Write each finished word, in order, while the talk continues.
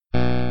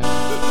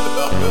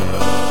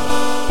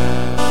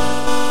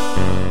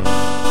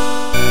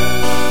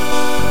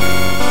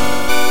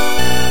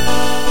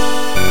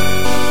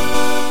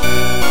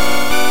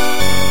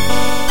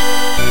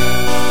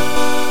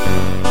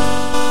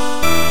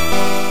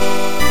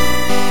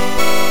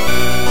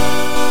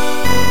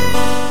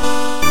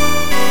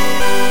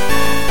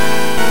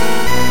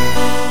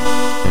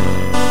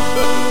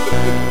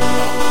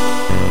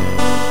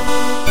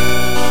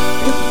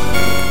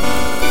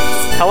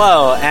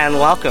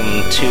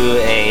welcome to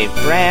a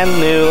brand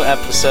new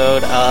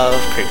episode of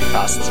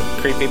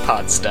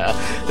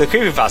Creepypasta, the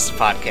Creepypasta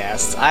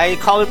podcast. I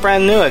called it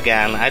brand new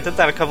again. I did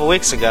that a couple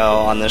weeks ago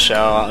on the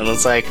show, and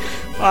was like,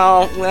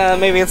 well,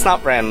 maybe it's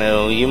not brand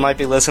new. You might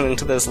be listening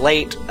to this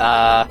late.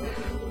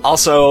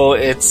 Also,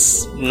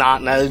 it's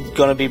not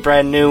going to be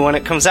brand new when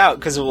it comes out,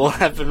 because it will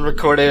have been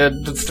recorded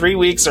 3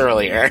 weeks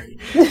earlier.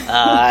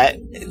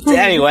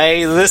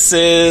 Anyway, this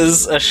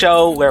is a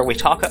show where we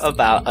talk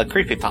about a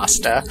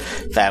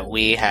creepypasta that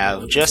we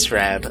have just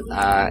read,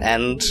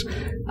 and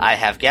I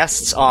have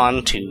guests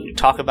on to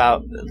talk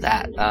about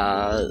that,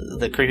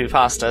 the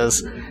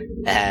creepypastas.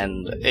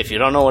 And if you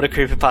don't know what a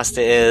creepypasta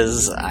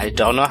is, I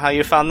don't know how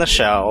you found the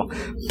show,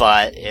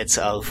 but it's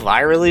a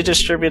virally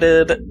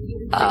distributed,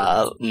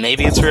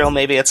 maybe it's real,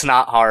 maybe it's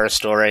not, horror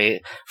story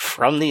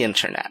from the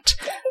internet.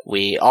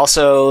 We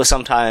also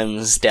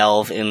sometimes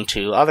delve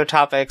into other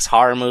topics,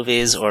 horror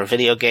movies or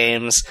video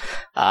games,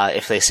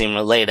 if they seem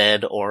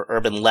related, or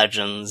urban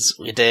legends.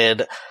 We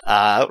did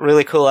a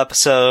really cool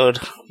episode.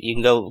 You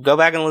can go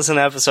back and listen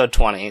to episode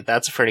 20.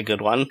 That's a pretty good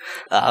one.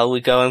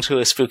 We go into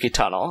a spooky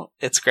tunnel.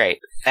 It's great.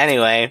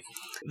 Anyway,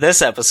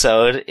 this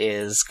episode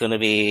is going to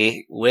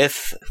be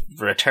with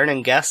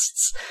returning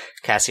guests,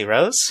 Cassie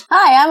Rose.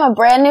 Hi, I'm a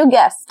brand new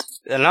guest.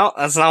 No,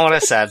 that's not what I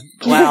said.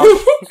 Well,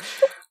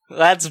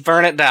 let's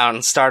burn it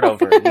down. Start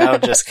over. No,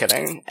 just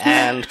kidding.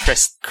 And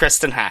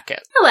Kristen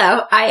Hackett.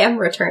 Hello, I am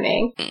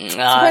returning. It's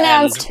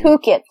pronounced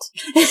Hookit.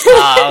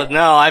 Oh,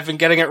 no, I've been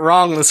getting it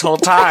wrong this whole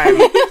time.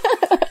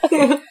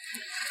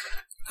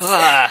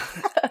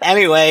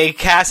 Anyway,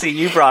 Cassie,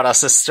 you brought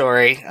us a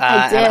story,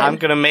 and I'm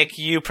going to make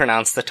you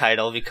pronounce the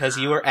title because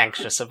you were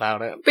anxious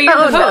about it. But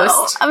you're the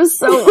host. No, I'm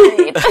so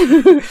worried.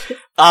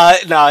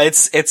 No,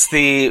 it's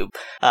the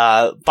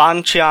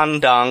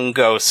Bancheon-dong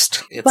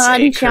Ghost. It's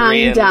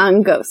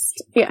Bancheon-dong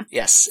Ghost. Yeah.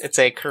 Yes, it's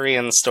a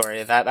Korean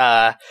story.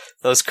 That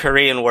those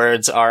Korean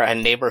words are a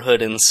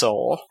neighborhood in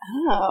Seoul.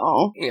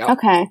 Oh. Yeah.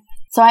 Okay.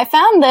 So I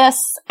found this,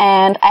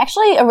 and I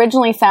actually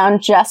originally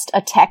found just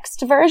a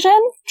text version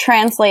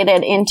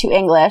translated into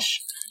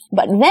English.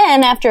 But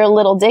then, after a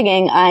little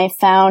digging, I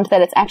found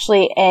that it's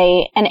actually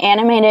an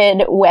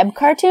animated web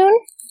cartoon.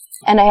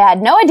 And I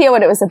had no idea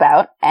what it was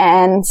about.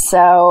 And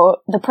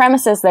so the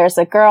premise is there's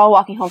a girl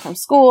walking home from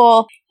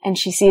school, and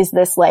she sees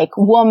this,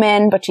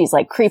 woman, but she's,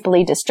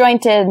 creepily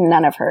disjointed, and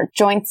none of her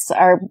joints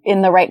are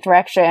in the right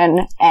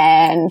direction,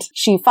 and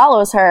she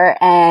follows her,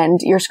 and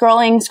you're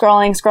scrolling,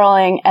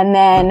 and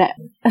then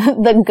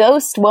the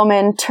ghost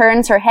woman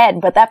turns her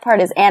head, but that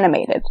part is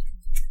animated,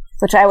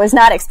 which I was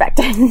not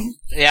expecting.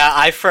 Yeah,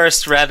 I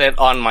first read it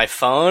on my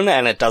phone,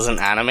 and it doesn't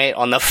animate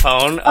on the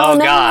phone. Oh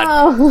no.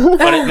 God.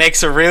 But it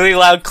makes a really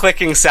loud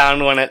clicking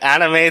sound when it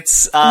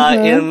animates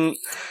in...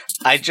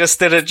 I just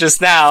did it just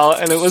now,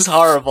 and it was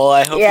horrible.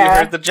 I hope you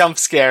heard the jump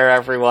scare,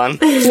 everyone.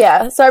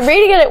 Yeah, so I'm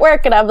reading it at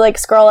work, and I'm,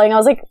 scrolling. I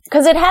was like,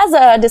 because it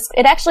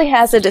actually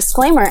has a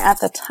disclaimer at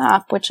the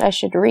top, which I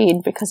should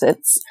read, because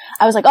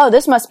I was like, oh,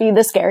 this must be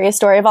the scariest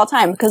story of all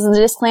time, because the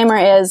disclaimer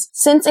is,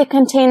 since it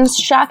contains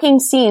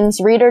shocking scenes,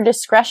 reader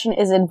discretion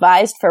is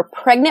advised for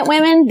pregnant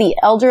women, the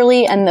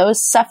elderly, and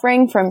those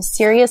suffering from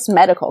serious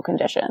medical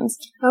conditions.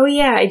 Oh,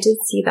 yeah, I did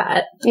see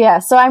that. Yeah,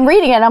 so I'm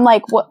reading it, I'm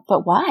like, what?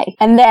 But why?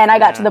 And then I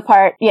got to the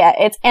part,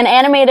 it's an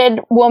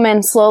animated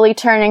woman slowly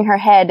turning her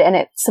head, and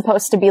it's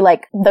supposed to be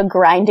the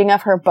grinding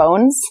of her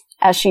bones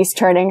as she's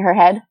turning her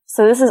head.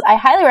 So I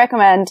highly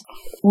recommend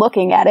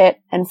looking at it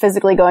and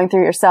physically going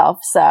through yourself,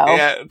 so.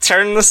 Yeah,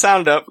 turn the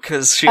sound up,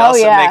 because she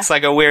also makes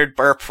a weird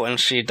burp when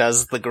she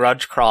does the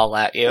grudge crawl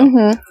at you.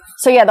 Mm-hmm.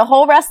 So yeah, the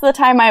whole rest of the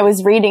time I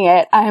was reading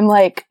it, I'm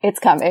like, it's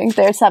coming.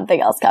 There's something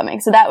else coming.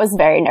 So that was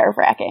very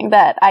nerve-wracking,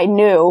 that I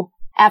knew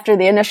after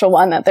the initial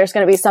one that there's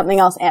going to be something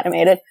else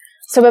animated.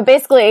 So, but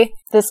basically,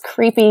 this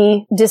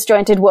creepy,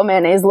 disjointed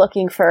woman is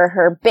looking for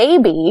her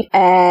baby,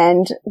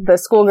 and the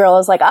schoolgirl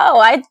is like, oh,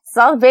 I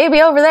saw the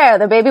baby over there.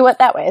 The baby went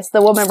that way. So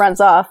the woman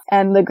runs off,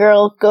 and the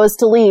girl goes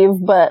to leave,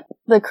 but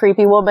the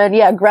creepy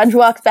woman, grudge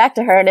walks back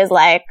to her and is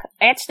like,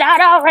 it's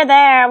not over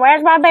there.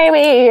 Where's my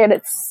baby?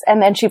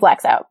 And then she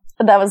blacks out.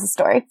 That was the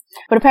story.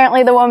 But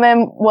apparently the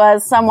woman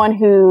was someone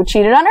who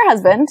cheated on her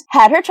husband,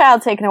 had her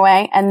child taken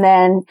away, and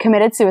then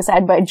committed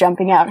suicide by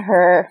jumping out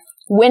her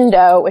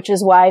window, which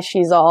is why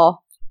she's all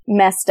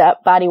messed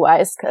up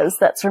body-wise, because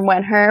that's from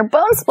when her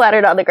bones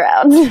splattered on the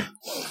ground.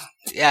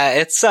 Yeah,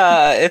 it's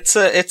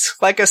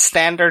like a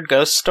standard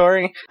ghost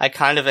story. I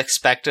kind of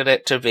expected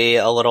it to be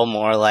a little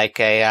more like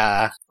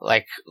a,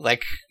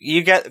 like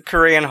you get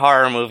Korean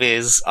horror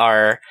movies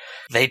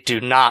they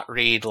do not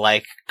read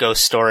like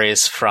ghost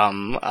stories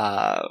from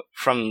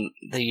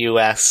the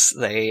US.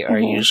 They are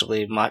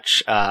usually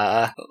much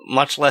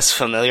less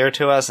familiar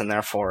to us, and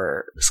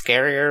therefore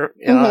scarier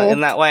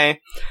in that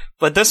way.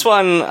 But this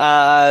one,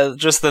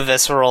 just the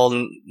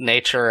visceral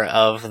nature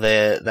of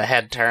the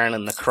head turn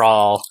and the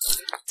crawl,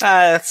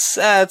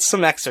 it's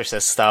some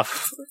Exorcist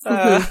stuff.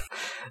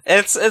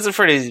 It's a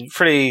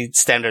pretty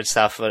standard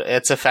stuff, but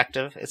it's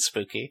effective. It's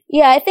spooky.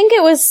 Yeah, I think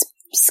it was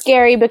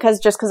scary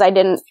because I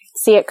didn't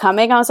see it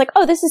coming. I was like,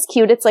 oh, this is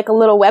cute. It's like a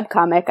little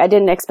webcomic. I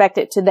didn't expect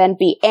it to then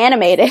be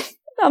animated.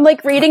 I'm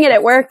like reading it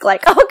at work,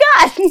 like, oh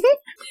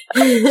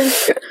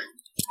god.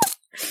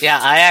 Yeah,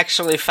 I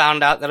actually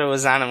found out that it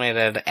was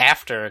animated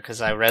after because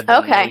I read the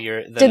Okay.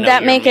 the Did Know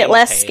that Your make it Meme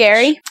less page.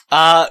 scary?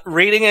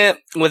 Reading it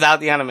without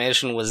the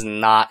animation was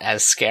not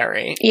as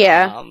scary.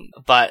 Yeah.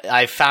 But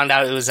I found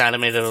out it was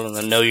animated on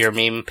the Know Your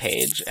Meme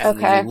page, and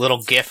Okay. the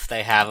little GIF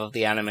they have of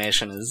the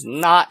animation is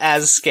not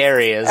as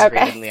scary as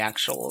Okay. reading the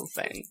actual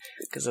thing,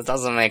 because it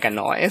doesn't make a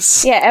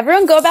noise. Yeah,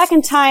 everyone go back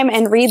in time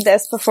and read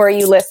this before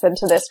you listen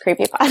to this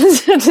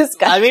creepypasta discussion.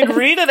 I mean,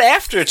 read it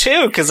after,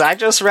 too, because I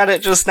just read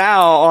it just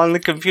now on the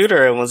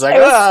computer and was like, It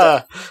was-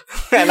 ah!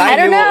 And I, I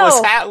don't knew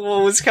know.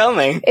 what was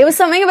coming. It was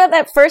something about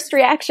that first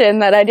reaction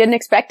that I didn't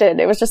expect it.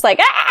 It was just like,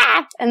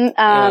 ah! And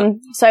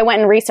so I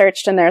went and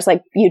researched, and there's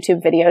like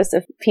YouTube videos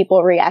of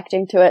people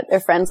reacting to it. Their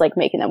friends like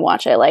making them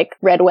watch it, like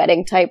Red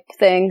Wedding type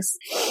things.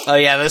 Oh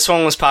yeah, this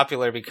one was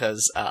popular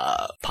because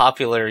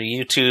popular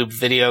YouTube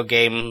video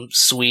game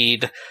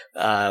Swede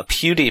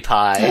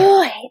PewDiePie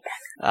Oh,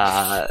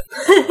 I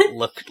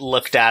hate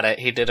looked at it.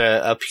 He did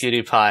a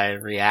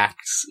PewDiePie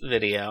reacts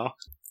video.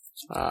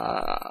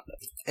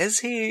 Is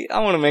he? I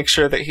want to make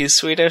sure that he's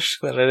Swedish,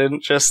 that I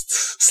didn't just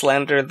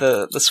slander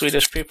the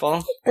Swedish people.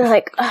 that. They're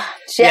like, oh,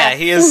 Yeah,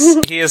 he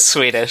is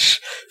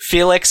Swedish.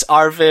 Felix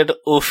Arvid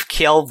Ulf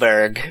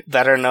Kjellberg,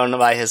 better known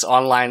by his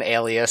online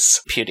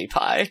alias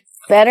PewDiePie.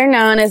 Better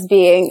known as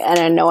being an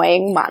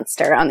annoying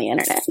monster on the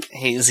internet.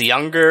 He's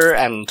younger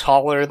and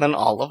taller than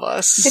all of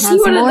us. Is Has he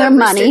one of more the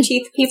money. Rooster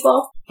Teeth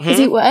people? Is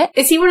he what?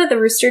 Is he one of the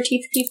Rooster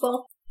Teeth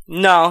people?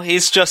 No,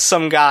 he's just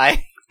some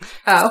guy.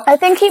 Oh. I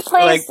think he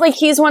plays, like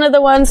he's one of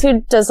the ones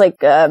who does, like,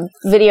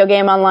 video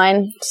game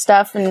online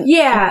stuff. And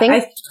Yeah, I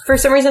think, for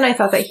some reason I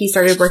thought that he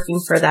started working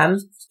for them.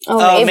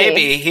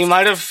 Maybe. He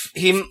might have,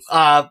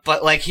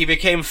 but like he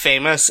became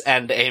famous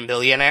and a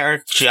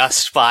millionaire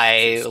just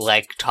by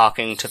like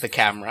talking to the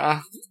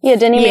camera. Yeah,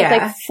 didn't he Yeah.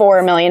 make like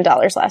 $4 million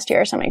last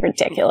year or something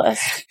ridiculous?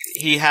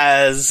 He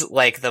has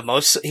like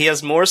he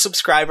has more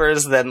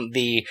subscribers than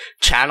the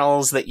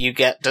channels that you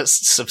get to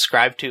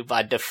subscribe to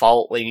by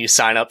default when you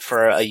sign up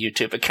for a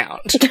YouTube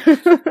account.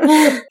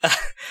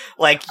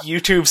 Like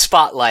YouTube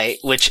Spotlight,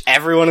 which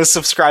everyone is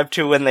subscribed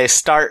to when they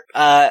start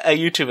a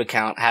YouTube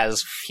account,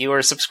 has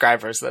fewer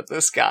subscribers than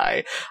this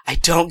guy. I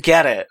don't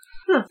get it.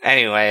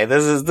 Anyway,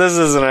 this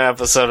isn't an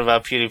episode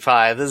about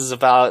PewDiePie. This is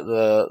about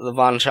the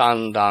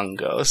Banchandong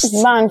ghost.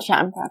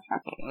 Banchan.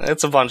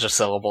 It's a bunch of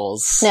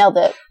syllables. Nailed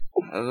it.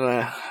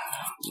 Uh,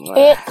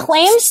 It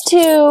claims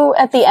to,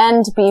 at the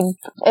end, be,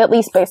 at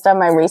least based on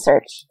my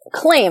research,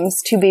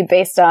 claims to be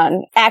based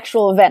on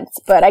actual events,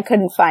 but I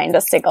couldn't find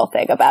a single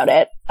thing about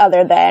it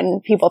other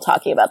than people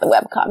talking about the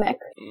webcomic.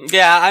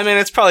 Yeah, I mean,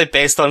 it's probably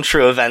based on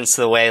true events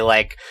the way,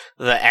 like,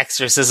 The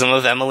Exorcism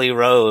of Emily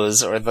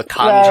Rose or The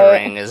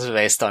Conjuring is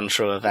based on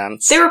true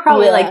events. They were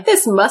probably Yeah. like,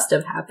 this must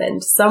have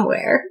happened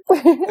somewhere.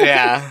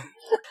 Yeah.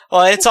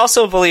 Well, it's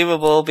also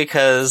believable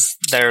because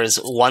there's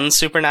one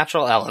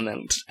supernatural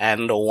element,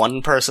 and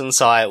one person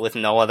saw it with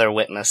no other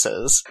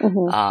witnesses.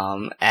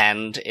 Mhm.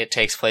 And it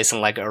takes place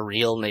in like a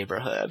real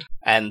neighborhood,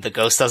 and the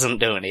ghost doesn't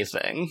do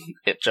anything.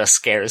 It just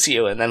scares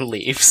you and then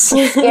leaves.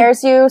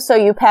 Scares you so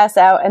you pass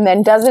out and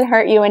then doesn't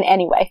hurt you in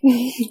any way.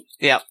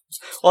 Yep.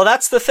 Well,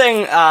 that's the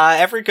thing.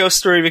 Every ghost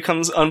story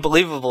becomes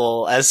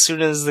unbelievable as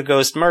soon as the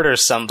ghost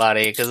murders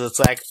somebody, because it's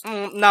like,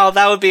 no,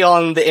 that would be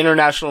on the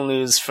international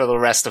news for the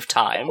rest of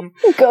time.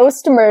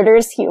 Ghost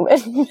murders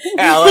human.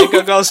 Yeah, like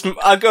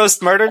a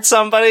ghost murdered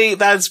somebody.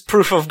 That's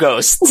proof of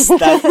ghosts.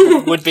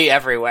 That would be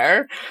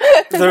everywhere.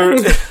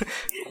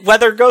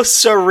 Whether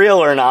ghosts are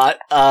real or not,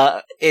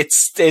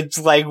 it's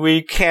like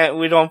we can't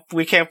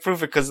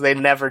prove it because they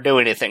never do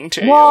anything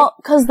to you. Well,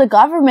 because the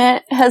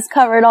government has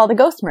covered all the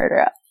ghost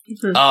murder up.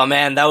 Oh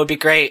man, that would be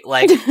great.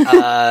 Like,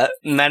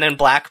 Men in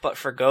Black, but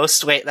for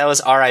ghosts. Wait, that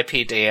was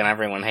R.I.P.D. and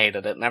everyone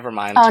hated it. Never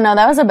mind. Oh no,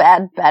 that was a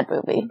bad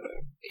movie.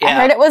 Yeah. I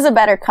heard it was a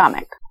better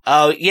comic.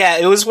 Oh, yeah,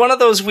 it was one of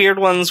those weird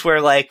ones where,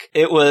 like,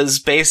 it was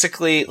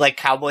basically, like,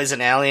 Cowboys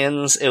and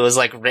Aliens. It was,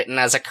 like, written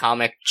as a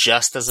comic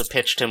just as a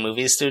pitch to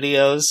movie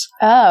studios.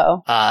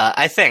 Oh.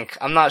 I think.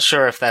 I'm not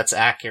sure if that's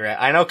accurate.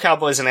 I know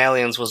Cowboys and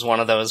Aliens was one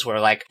of those where,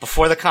 like,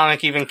 before the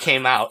comic even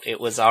came out, it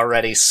was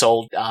already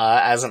sold,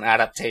 as an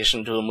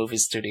adaptation to a movie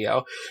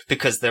studio,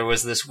 because there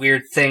was this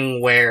weird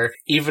thing where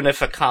even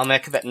if a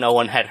comic that no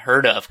one had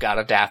heard of got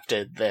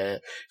adapted, the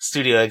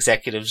studio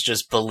executives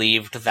just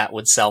believed that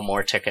would sell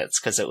more tickets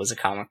because it was a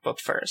comic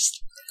book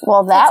first.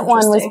 Well, that That's one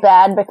was interesting.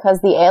 bad because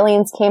the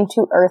aliens came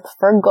to Earth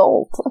for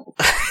gold.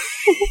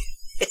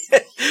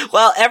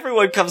 Well,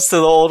 everyone comes to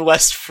the Old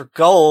West for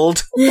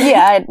gold.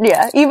 yeah,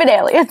 even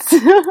aliens.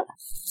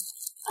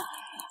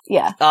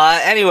 Yeah.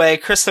 Anyway,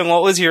 Kristen,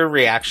 what was your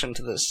reaction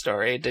to this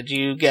story? Did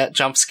you get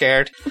jump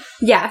scared?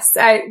 Yes.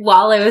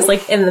 While I was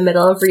like in the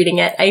middle of reading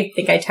it, I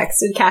think I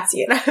texted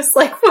Cassie and I was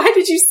like, why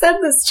did you send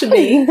this to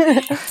me?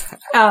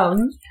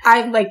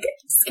 I'm like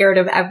scared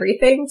of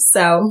everything.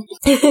 So,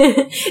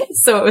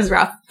 so it was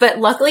rough, but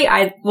luckily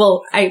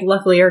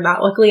luckily or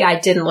not luckily, I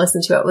didn't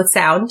listen to it with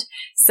sound.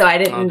 So I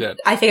didn't,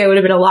 I think I would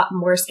have been a lot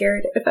more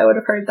scared if I would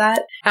have heard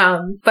that.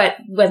 But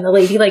when the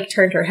lady like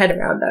turned her head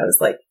around, I was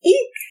like,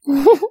 eek.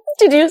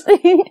 Did you say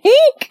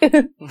eek?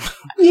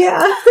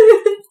 Yeah.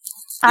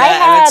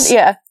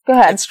 Go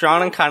ahead. It's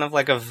drawn in kind of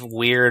like a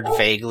weird,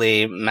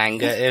 vaguely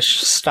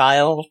manga-ish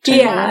style. Too.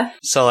 Yeah.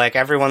 So like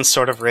everyone's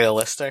sort of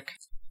realistic.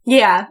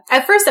 Yeah.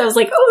 At first I was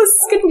like, oh, this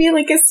is going to be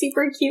like a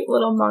super cute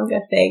little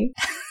manga thing.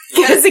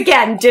 Because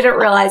again, didn't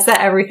realize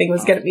that everything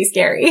was going to be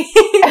scary.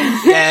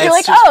 Yeah, you're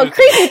like, oh,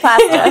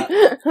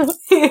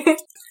 creepypasta.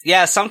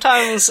 Yeah,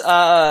 sometimes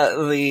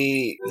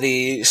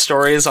the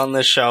stories on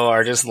this show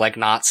are just like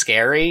not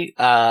scary,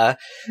 but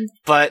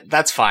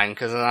that's fine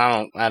because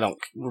I don't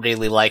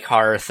really like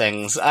horror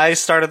things. I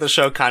started the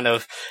show kind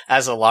of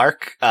as a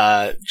lark,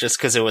 just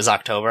because it was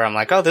October. I'm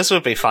like, oh, this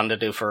would be fun to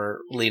do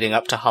for leading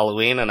up to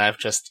Halloween, and I've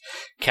just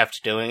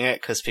kept doing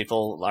it because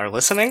people are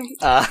listening.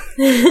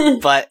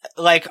 But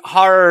like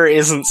horror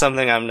isn't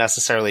something I'm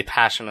necessarily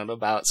passionate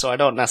about, so I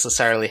don't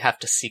necessarily have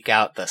to seek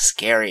out the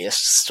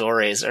scariest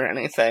stories or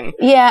anything.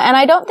 Yeah, and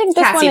I don't think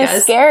this Cassie one is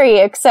does. scary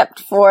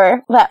except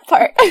for that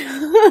part.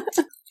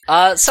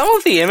 Some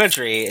of the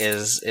imagery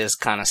is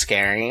kind of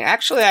scary.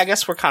 Actually, I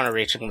guess we're kind of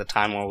reaching the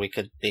time where we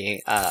could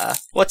be,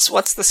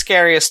 what's the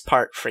scariest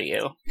part for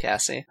you,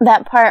 Cassie?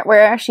 That part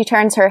where she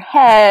turns her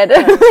head.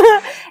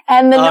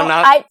 And then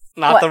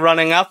Not the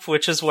running up,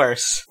 which is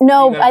worse.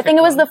 No, I think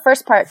it was the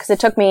first part because it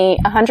took me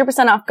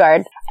 100% off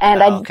guard.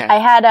 And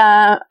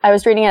I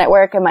was reading it at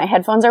work and my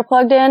headphones are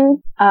plugged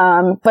in.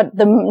 But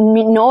the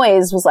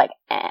noise was like,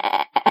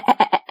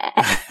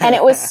 and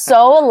it was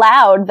so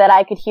loud that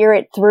I could hear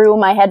it through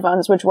my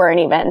headphones, which weren't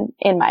even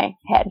in my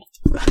head.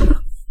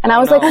 And I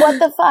was like, what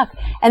the fuck?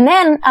 And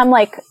then I'm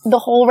like, the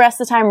whole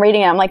rest of the time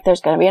reading it, I'm like,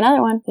 there's going to be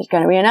another one. There's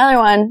going to be another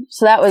one.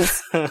 So that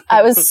was,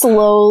 I was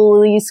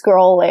slowly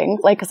scrolling,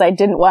 like, because I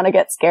didn't want to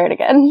get scared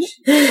again.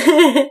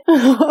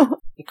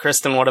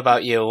 Kristen, what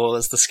about you? What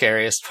was the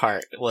scariest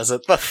part? Was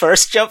it the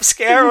first jump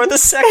scare or the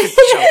second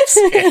jump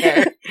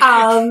scare?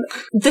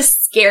 The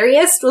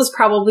scariest was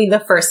probably the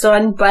first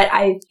one, but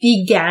I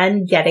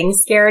began getting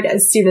scared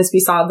as soon as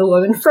we saw the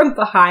woman from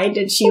behind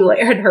and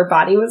and her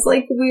body was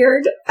like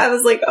weird. I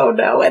was like, oh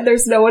no, and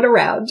there's no one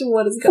around.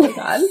 What is going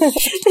on?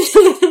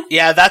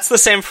 Yeah, that's the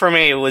same for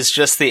me. It was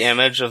just the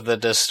image of the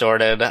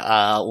distorted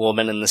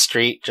woman in the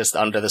street just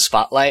under the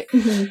spotlight.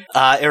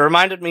 Mm-hmm. It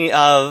reminded me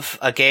of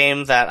a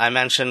game that I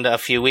mentioned a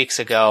few weeks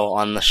ago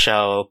on the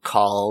show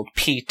called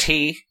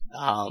PT,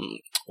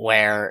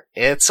 where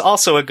it's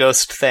also a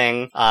ghost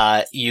thing.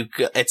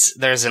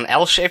 There's an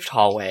L-shaped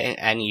hallway,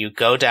 and you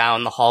go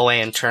down the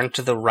hallway and turn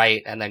to the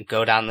right, and then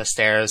go down the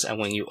stairs, and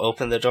when you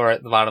open the door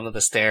at the bottom of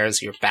the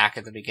stairs, you're back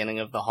at the beginning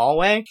of the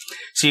hallway.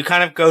 So you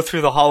kind of go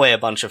through the hallway a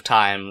bunch of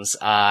times,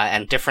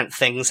 and different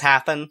things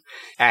happen,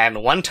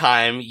 and one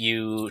time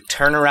you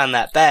turn around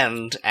that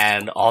bend,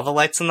 and all the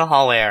lights in the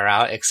hallway are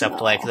out,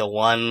 except like the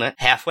one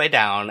halfway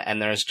down,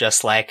 and there's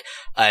just like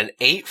an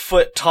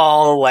 8-foot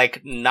tall,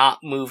 like not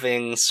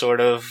moving sort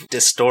of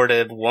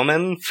distorted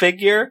woman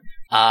figure,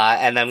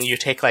 and then you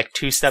take like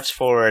 2 steps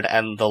forward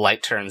and the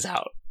light turns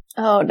out.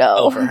 Oh no.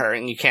 Over her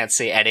and you can't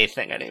see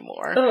anything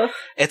anymore.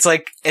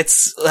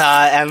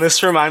 And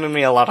this reminded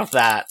me a lot of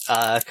that,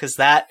 cause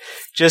that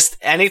just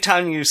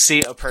anytime you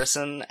see a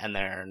person and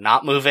they're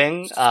not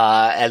moving,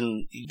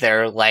 and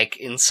they're like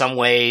in some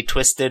way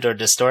twisted or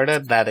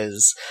distorted, that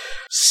is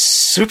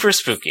super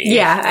spooky.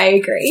 Yeah, I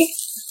agree.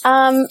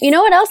 You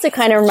know what else it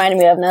kind of reminded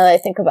me of now that I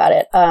think about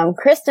it?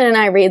 Kristen and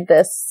I read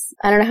this,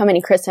 I don't know how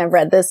many Kristen have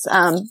read this,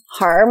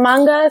 horror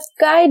manga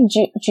guy,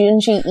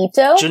 Junji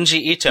Ito. Junji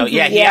Ito.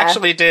 Yeah, he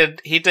actually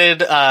did,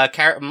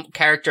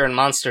 character and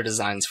monster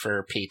designs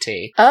for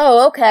PT.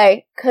 Oh,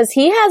 okay. Cause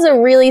he has a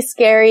really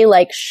scary,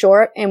 like,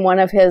 short in one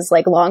of his,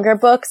 like, longer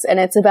books, and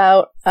it's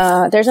about,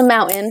 there's a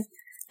mountain,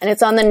 and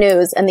it's on the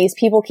news, and these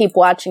people keep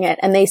watching it,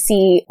 and they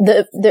see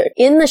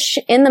in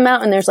the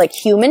mountain, there's, like,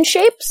 human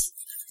shapes.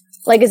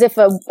 Like as if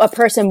a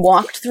person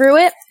walked through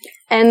it,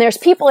 and there's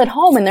people at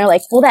home and they're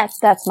like, well,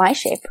 that's my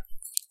shape.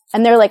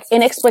 And they're like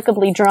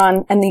inexplicably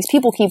drawn, and these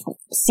people keep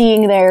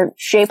seeing their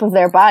shape of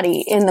their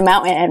body in the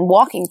mountain and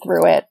walking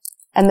through it.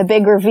 And the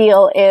big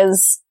reveal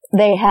is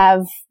they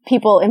have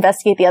people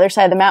investigate the other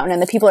side of the mountain, and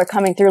the people are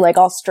coming through like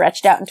all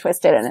stretched out and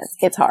twisted, and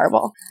it's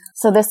horrible.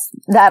 So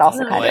that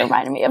also kind of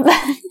reminded me of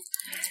that.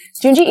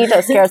 Junji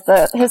Ito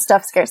his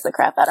stuff scares the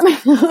crap out of me.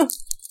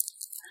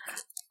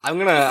 I'm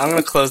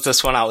gonna close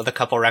this one out with a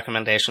couple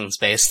recommendations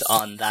based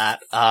on that.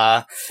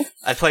 I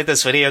played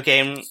this video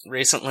game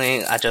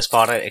recently. I just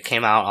bought it. It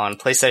came out on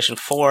PlayStation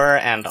 4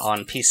 and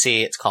on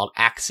PC. It's called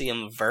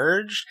Axiom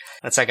Verge.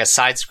 It's like a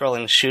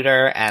side-scrolling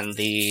shooter, and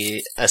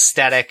the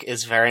aesthetic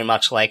is very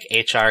much like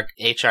H.R.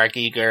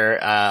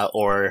 Giger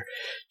or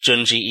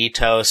Junji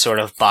Ito, sort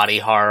of body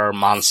horror,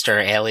 monster,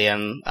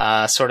 alien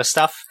sort of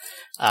stuff.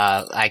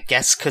 I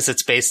guess because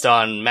it's based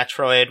on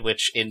Metroid,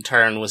 which in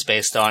turn was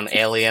based on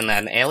Alien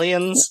and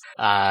Aliens.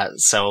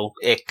 So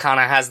it kind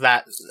of has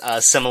that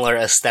similar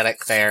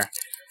aesthetic there.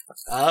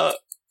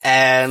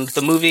 And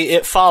the movie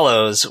It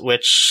Follows,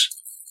 which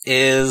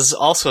is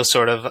also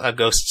sort of a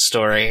ghost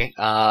story,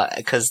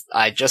 because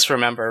I just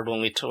remembered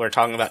when we were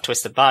talking about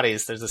Twisted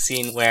Bodies, there's a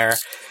scene where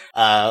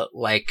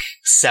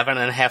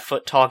 7.5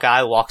 foot tall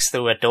guy walks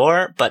through a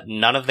door, but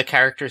none of the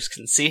characters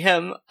can see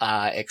him,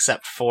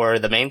 except for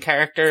the main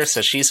character,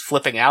 so she's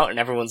flipping out and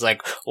everyone's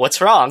like, what's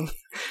wrong?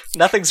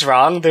 Nothing's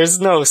wrong. There's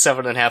no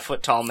 7.5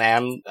 foot tall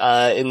man,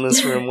 in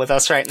this room with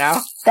us right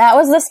now. That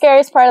was the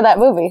scariest part of that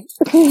movie.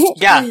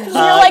 Yeah. You're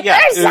like,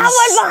 there's someone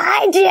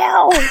behind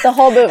you! The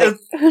whole movie.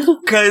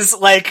 Because,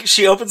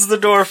 she opens the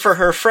door for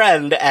her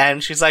friend,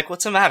 and she's like,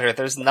 what's the matter?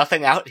 There's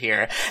nothing out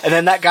here. And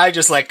then that guy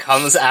just,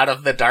 comes out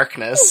of the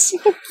darkness.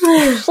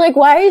 She's like,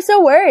 why are you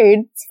so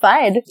worried? It's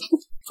fine.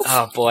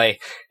 Oh, boy.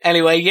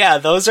 Anyway, yeah,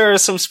 those are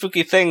some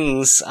spooky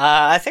things.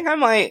 I think I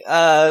might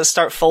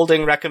start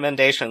folding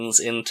recommendations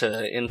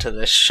into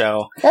this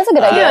show. That's a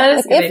good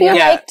idea. If you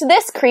liked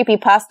this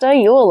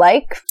creepypasta, you will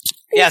like...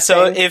 Yeah,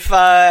 so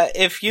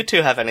if you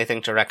two have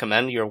anything to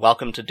recommend, you're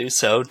welcome to do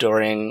so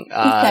during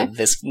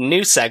this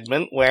new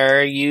segment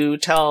where you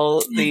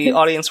tell the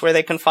audience where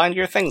they can find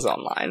your things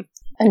online.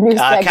 A new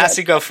segment.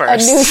 Cassie, go first.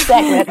 A new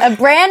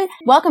segment.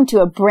 Welcome to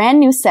a brand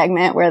new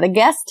segment where the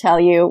guests tell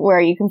you where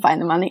you can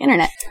find them on the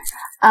internet.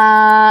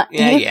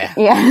 Yeah.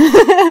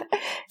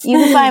 You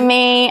can find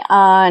me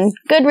on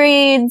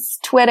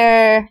Goodreads,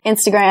 Twitter,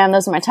 Instagram.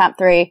 Those are my top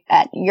 3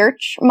 at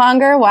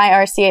Yurchmonger,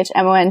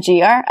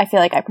 YRCHMONGR. I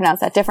feel like I pronounce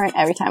that different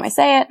every time I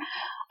say it.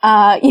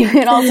 You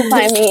can also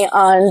find me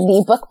on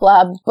the book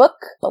blog,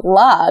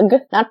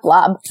 not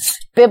blob,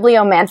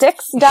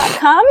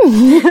 bibliomantics.com.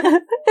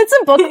 It's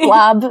a book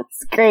blog.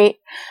 It's great.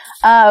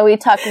 I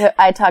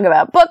talk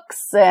about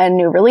books and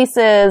new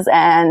releases,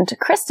 and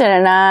Kristen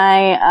and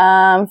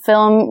I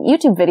film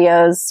YouTube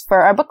videos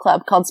for our book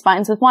club called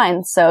Spines with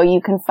Wine. So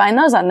you can find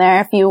those on there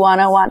if you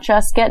want to watch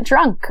us get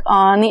drunk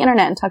on the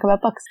internet and talk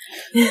about books.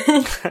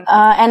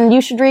 And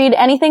you should read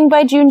anything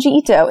by Junji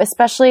Ito,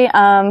 especially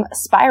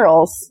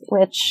Spirals,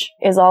 which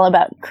is all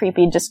about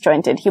creepy,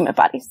 disjointed human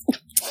bodies.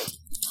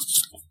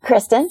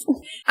 Kristen?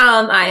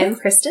 I am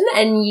Kristen,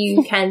 and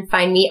you can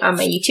find me on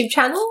my YouTube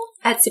channel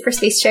at Super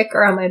Space Chick,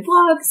 or on my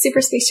blog,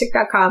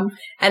 superspacechick.com,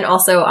 and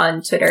also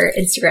on Twitter,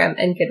 Instagram,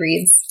 and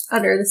Goodreads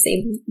under the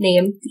same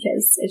name,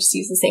 because I just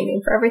use the same name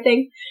for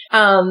everything.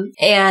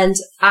 And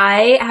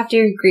I have to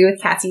agree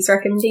with Cassie's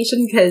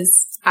recommendation,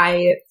 because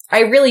I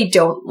really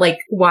don't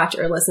watch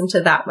or listen to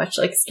that much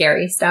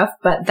scary stuff,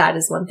 but that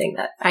is one thing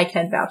that I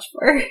can vouch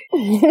for.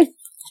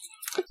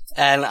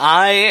 And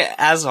I,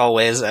 as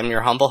always, am your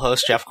humble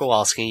host, Jeff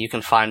Kowalski. You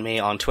can find me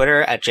on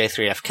Twitter at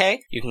J3FK.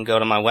 You can go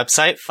to my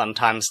website,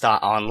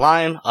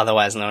 funtimes.online,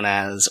 otherwise known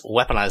as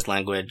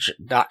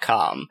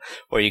weaponizedlanguage.com,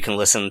 where you can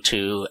listen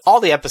to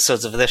all the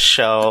episodes of this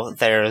show.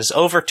 There's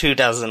over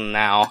 24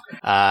 now.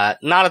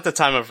 Not at the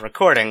time of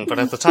recording, but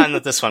at the time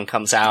that this one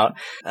comes out.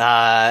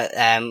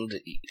 And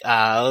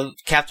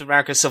Captain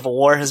America Civil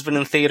War has been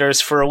in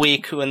theaters for a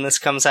week when this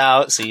comes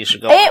out, so you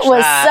should go watch that. It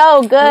was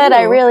so good. Ooh.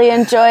 I really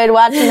enjoyed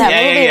watching that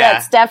movie.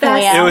 That's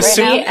definitely out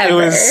right now. It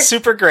was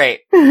super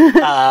great.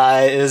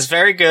 It was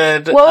very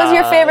good. What was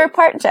your favorite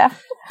part,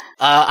 Jeff?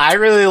 I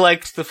really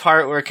liked the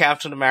part where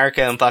Captain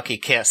America and Bucky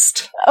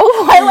kissed.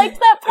 Oh, I liked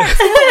that part too.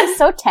 It was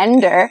so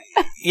tender.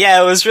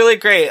 Yeah, it was really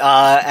great.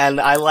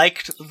 And I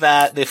liked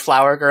that the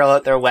flower girl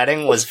at their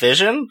wedding was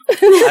Vision. I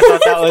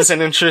thought that was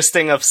an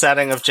interesting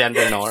upsetting of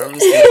gender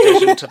norms, in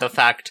addition to the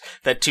fact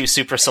that 2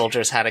 super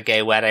soldiers had a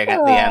gay wedding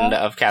at the end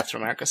of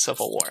Captain America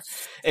Civil War.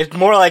 It's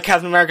more like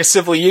Captain America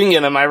Civil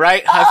Union, am I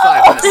right? High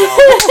five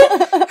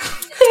myself.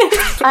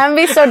 I'm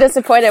gonna be so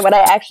disappointed when I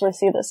actually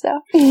see this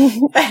now.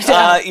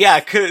 Yeah,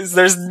 because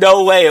there's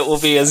no way it will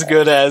be as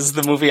good as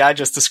the movie I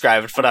just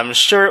described, but I'm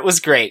sure it was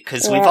great,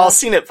 because we've all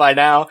seen it by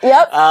now.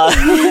 Yep.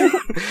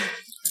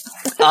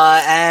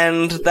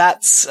 And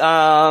that's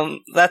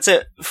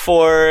it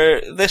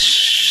for this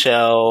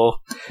show.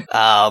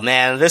 Oh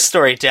man, this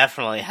story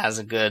definitely has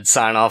a good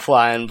sign-off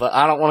line, but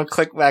I don't want to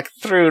click back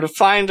through to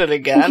find it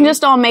again. You can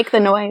just all make the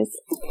noise.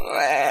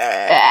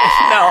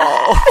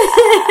 No.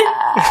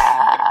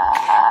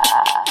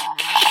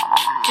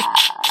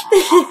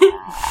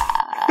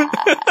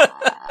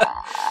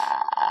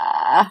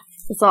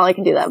 That's all I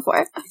can do that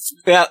for.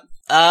 Yeah.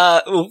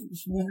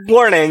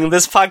 Warning,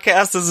 this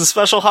podcast is a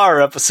special horror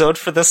episode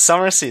for this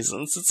summer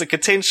season. Since it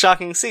contains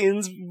shocking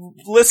scenes,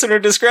 listener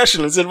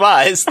discretion is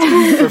advised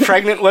for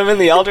pregnant women,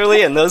 the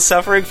elderly, and those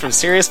suffering from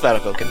serious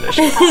medical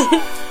conditions.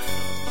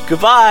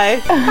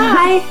 Goodbye!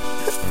 Bye!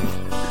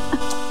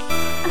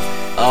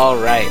 All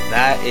right,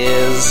 that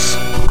is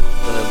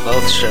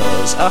both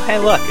shows. Oh, hey,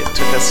 look, it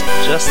took us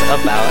just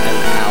about an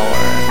hour.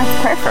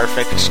 That's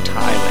perfect. Perfect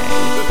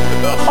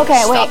timing.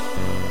 Okay, Stop.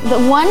 wait. The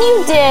one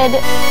you did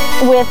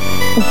with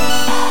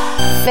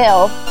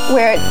Phil,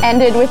 where it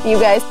ended with you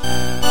guys